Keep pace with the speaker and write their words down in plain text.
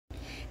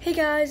Hey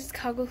guys, it's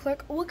Cargo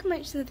Clark. Welcome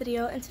back to the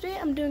video, and today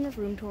I'm doing a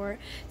room tour.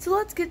 So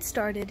let's get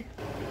started.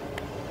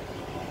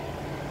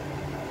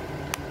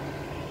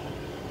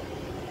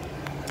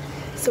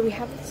 So we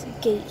have this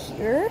gate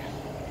here,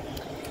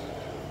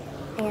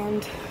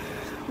 and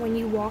when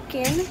you walk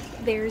in,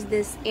 there's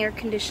this air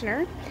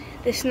conditioner,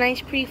 this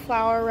nice pretty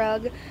flower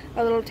rug,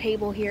 a little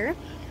table here.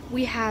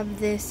 We have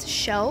this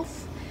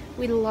shelf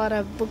with a lot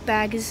of book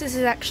bags. This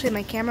is actually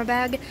my camera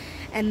bag,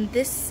 and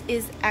this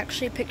is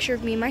actually a picture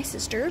of me and my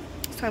sister.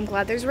 So I'm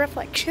glad there's a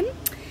reflection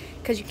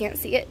because you can't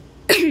see it.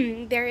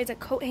 There is a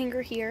coat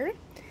hanger here,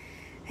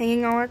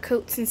 hanging all our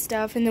coats and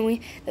stuff. And then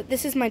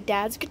this is my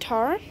dad's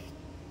guitar,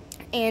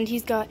 and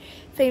he's got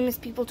famous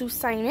people to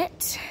sign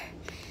it.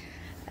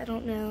 I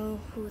don't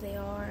know who they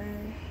are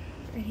or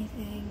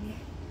anything.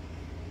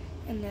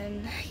 And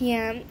then,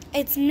 yeah,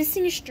 it's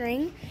missing a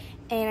string,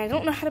 and I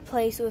don't know how to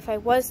play. So if I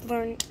was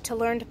to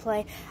learn to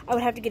play, I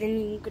would have to get a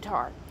new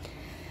guitar.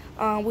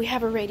 We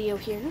have a radio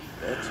here.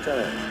 Next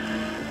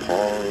time,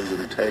 paws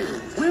and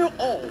tails. We're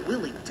all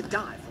willing to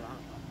die for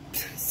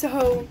our...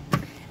 So,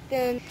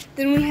 then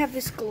we have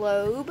this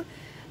globe.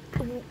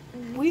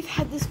 We've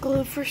had this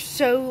globe for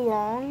so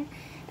long,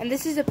 and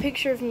this is a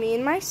picture of me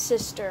and my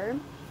sister.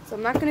 So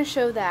I'm not going to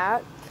show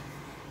that.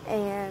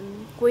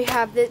 And we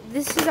have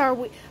this is our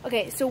Wii.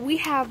 Okay, so we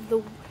have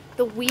the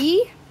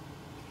Wii.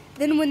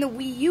 Then when the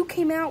Wii U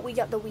came out, we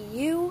got the Wii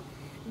U.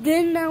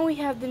 Then now we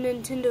have the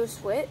Nintendo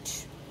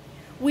Switch.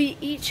 We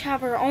each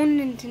have our own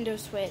Nintendo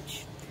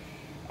Switch.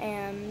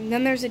 And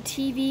then there's a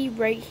TV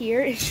right here.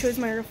 It shows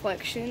my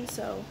reflection.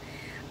 So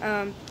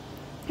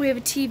we have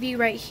a TV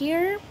right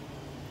here.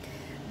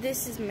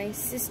 This is my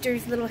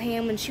sister's little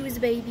hand when she was a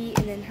baby,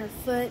 and then her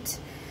foot.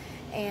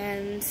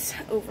 And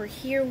over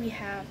here we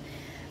have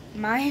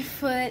my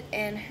foot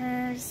and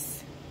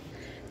hers.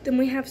 Then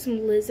we have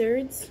some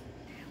lizards.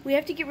 We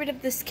have to get rid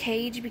of this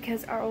cage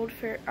because our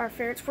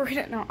ferrets were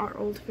not our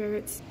old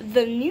ferrets.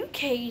 The new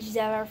cage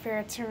that our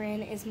ferrets are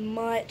in is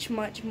much,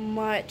 much,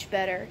 much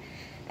better.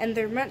 And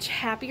they're much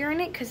happier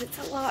in it because it's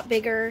a lot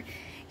bigger.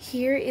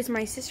 Here is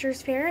my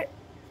sister's ferret.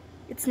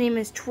 Its name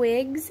is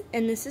Twigs,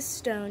 and this is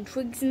Stone.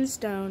 Twigs and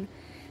Stone.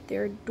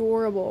 They're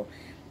adorable.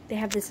 They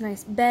have this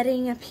nice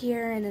bedding up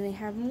here, and then they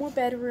have more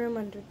bedroom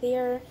under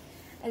there.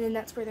 And then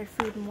that's where their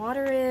food and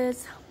water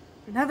is.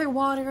 Another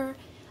water.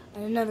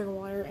 And another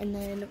water, and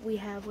then we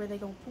have where they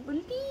go poop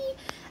and pee.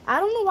 I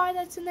don't know why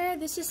that's in there.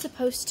 This is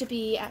supposed to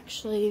be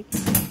actually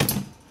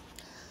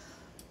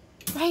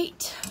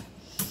right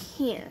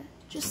here,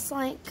 just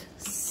like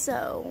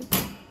so.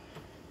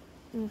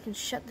 And you can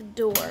shut the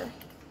door.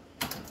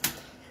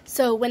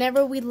 So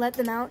whenever we let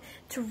them out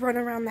to run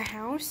around the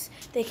house,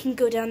 they can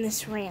go down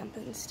this ramp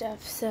and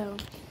stuff. So,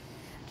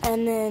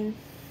 and then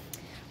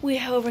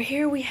over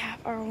here we have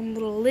our own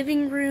little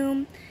living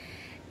room,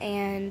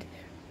 and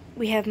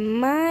we have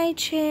my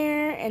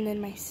chair and then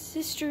my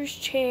sister's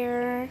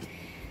chair.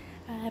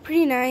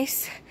 Pretty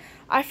nice.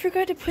 I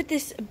forgot to put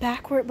this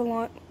back where it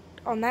belonged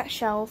on that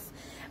shelf,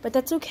 but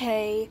that's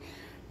okay.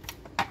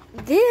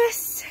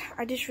 This,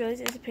 I just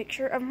realized, is a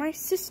picture of my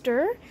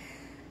sister.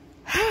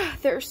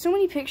 There are so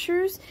many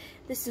pictures.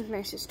 This is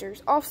my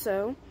sister's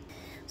also.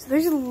 So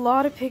there's a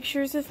lot of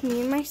pictures of me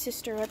and my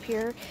sister up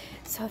here.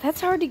 So that's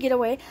hard to get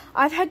away.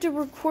 I've had to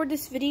record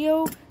this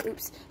video,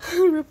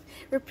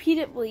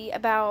 repeatedly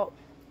about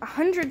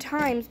 100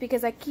 times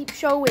because I keep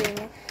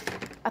showing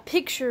a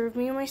picture of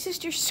me and my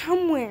sister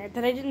somewhere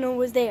that I didn't know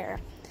was there.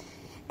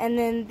 And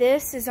then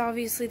this is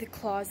obviously the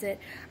closet.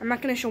 I'm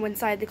not going to show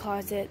inside the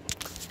closet.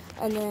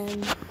 And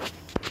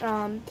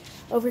then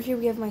over here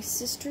we have my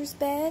sister's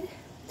bed.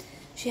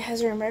 She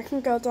has her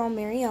American Girl doll,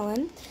 Mary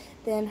Ellen.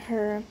 Then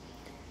her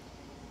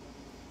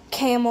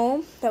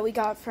camel that we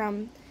got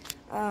from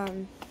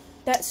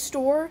that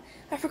store.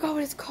 I forgot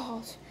what it's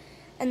called.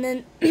 And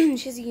then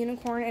she has a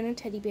unicorn and a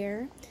teddy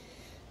bear.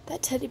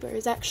 That teddy bear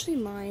is actually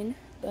mine,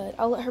 but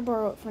I'll let her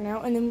borrow it for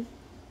now. And then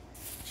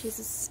she has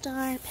a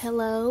star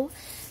pillow,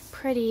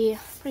 pretty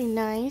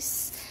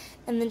nice.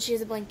 And then she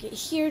has a blanket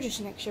here, just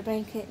an extra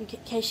blanket in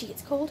case she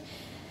gets cold.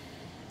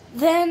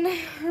 Then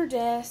her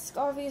desk,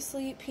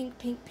 obviously pink,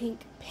 pink,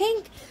 pink,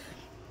 pink.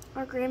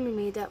 Our grandma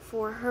made that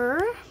for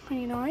her,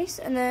 pretty nice.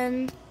 And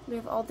then we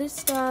have all this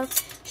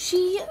stuff.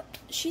 She's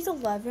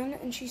 11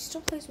 and she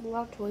still plays with a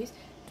lot of toys.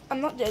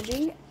 I'm not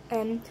judging.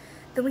 And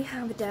then we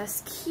have a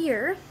desk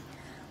here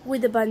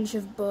with a bunch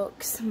of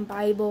books and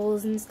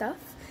Bibles and stuff.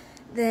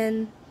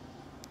 Then,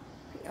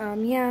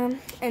 yeah,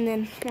 and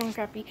then more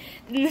crappy.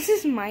 Then this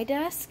is my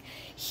desk.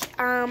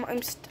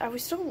 I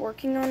was still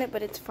working on it,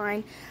 but it's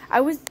fine.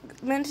 I was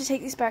meant to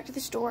take these back to the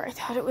store. I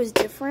thought it was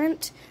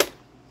different.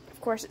 Of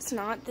course, it's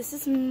not. This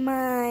is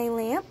my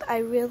lamp. I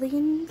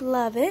really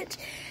love it.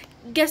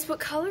 Guess what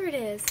color it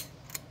is?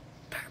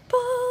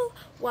 Purple.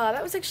 Wow,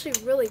 that was actually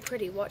really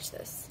pretty. Watch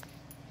this.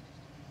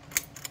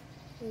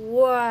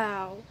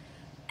 Wow.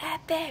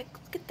 Epic.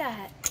 Look at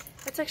that.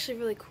 That's actually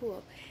really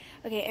cool.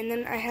 Okay, and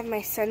then I have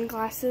my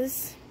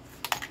sunglasses.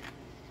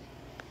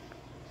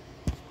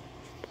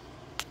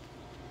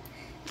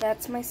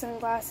 That's my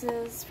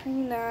sunglasses. Pretty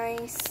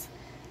nice.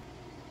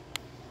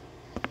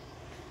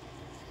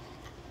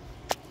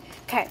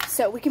 Okay,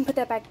 so we can put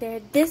that back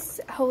there.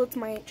 This holds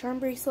my charm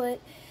bracelet.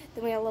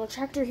 Then we have a little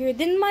tractor here.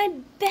 Then my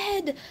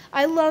bed.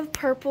 I love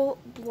purple,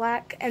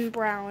 black, and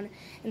brown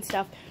and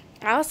stuff.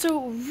 I also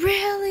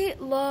really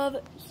love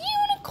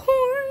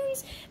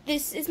unicorns.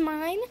 This is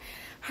mine.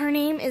 Her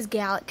name is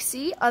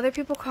Galaxy. Other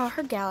people call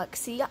her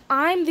Galaxy.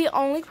 I'm the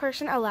only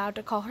person allowed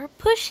to call her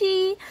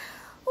Pushy.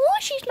 Oh,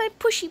 she's my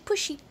pushy,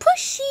 pushy,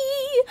 pushy.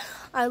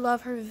 I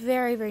love her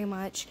very, very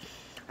much.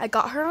 I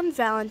got her on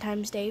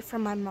Valentine's Day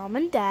from my mom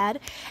and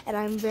dad, and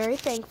I'm very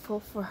thankful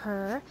for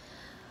her.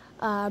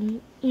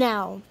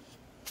 Now,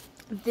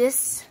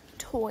 this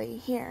toy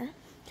here,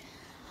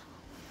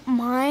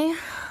 my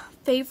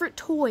favorite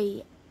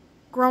toy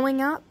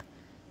growing up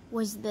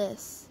was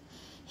this.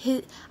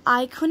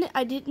 I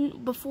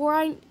didn't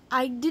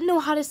know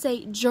how to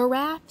say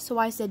giraffe, so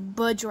I said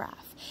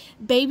Budraff.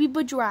 Baby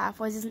Budraff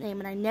was his name,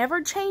 and I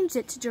never changed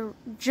it to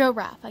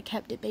giraffe. I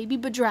kept it Baby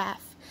Budraff.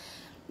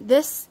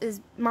 This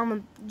is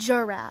Mama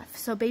Giraffe,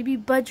 so Baby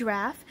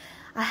Budraff.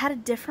 I had a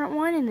different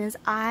one, and his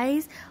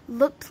eyes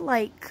looked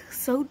like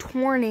so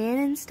torn in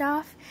and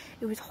stuff.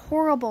 It was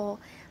horrible.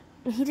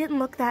 And he didn't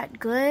look that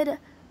good,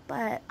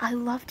 but I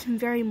loved him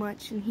very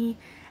much. And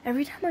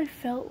every time I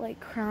felt like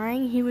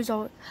crying,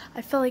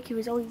 I felt like he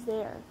was always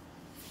there.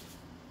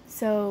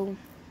 So,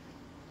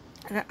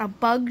 a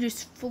bug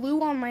just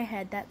flew on my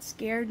head. That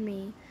scared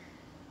me.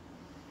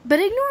 But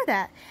ignore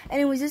that.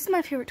 Anyways, this is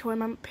my favorite toy.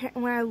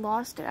 When I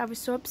lost it, I was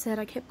so upset.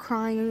 I kept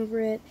crying over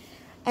it.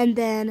 And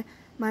then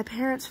my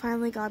parents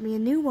finally got me a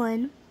new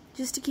one,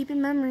 just to keep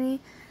in memory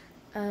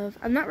of,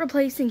 I'm not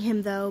replacing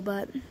him though,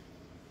 but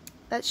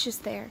that's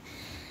just there.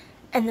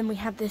 And then we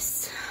have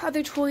this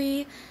other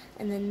toy,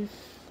 and then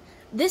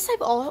this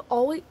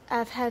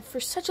I've had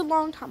for such a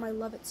long time. I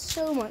love it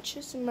so much,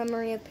 just in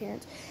memory of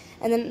parents.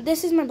 And then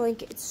this is my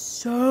blanket. It's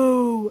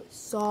so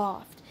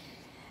soft.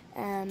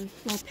 And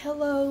my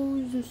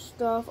pillows and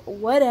stuff,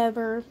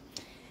 whatever.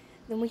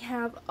 Then we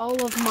have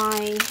all of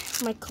my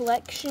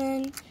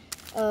collection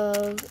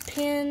of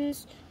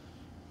pins.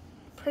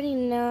 Pretty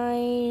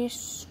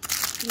nice.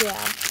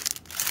 Yeah.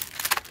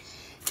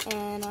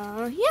 And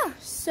yeah,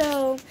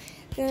 so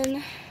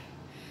then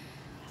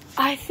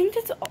I think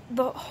that's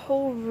the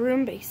whole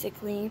room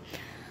basically.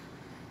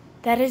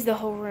 That is the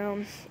whole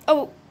room.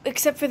 Oh,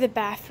 except for the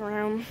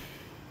bathroom.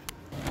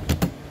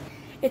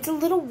 It's a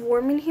little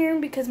warm in here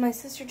because my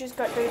sister just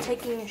got done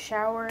taking a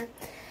shower.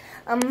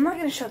 I'm not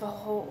going to show the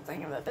whole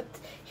thing of it, but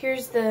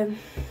here's the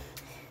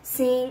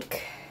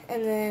sink,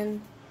 and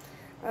then,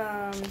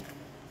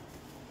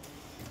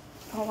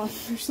 hold on,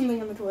 there's something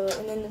on the toilet,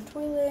 and then the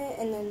toilet,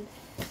 and then,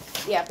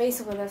 yeah,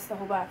 basically that's the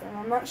whole bathroom.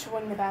 I'm not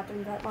showing the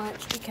bathroom that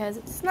much because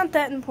it's not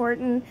that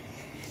important,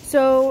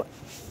 so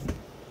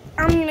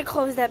I'm going to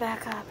close that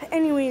back up.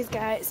 Anyways,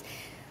 guys,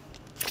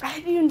 I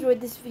hope you enjoyed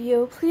this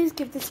video. Please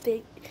give this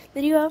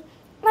video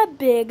a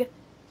big,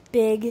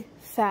 big,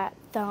 fat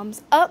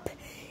thumbs up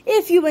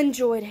if you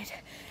enjoyed it.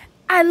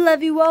 I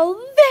love you all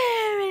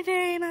very,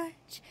 very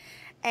much.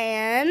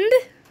 And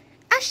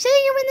I'll see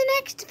you in the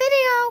next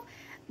video.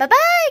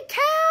 Bye-bye.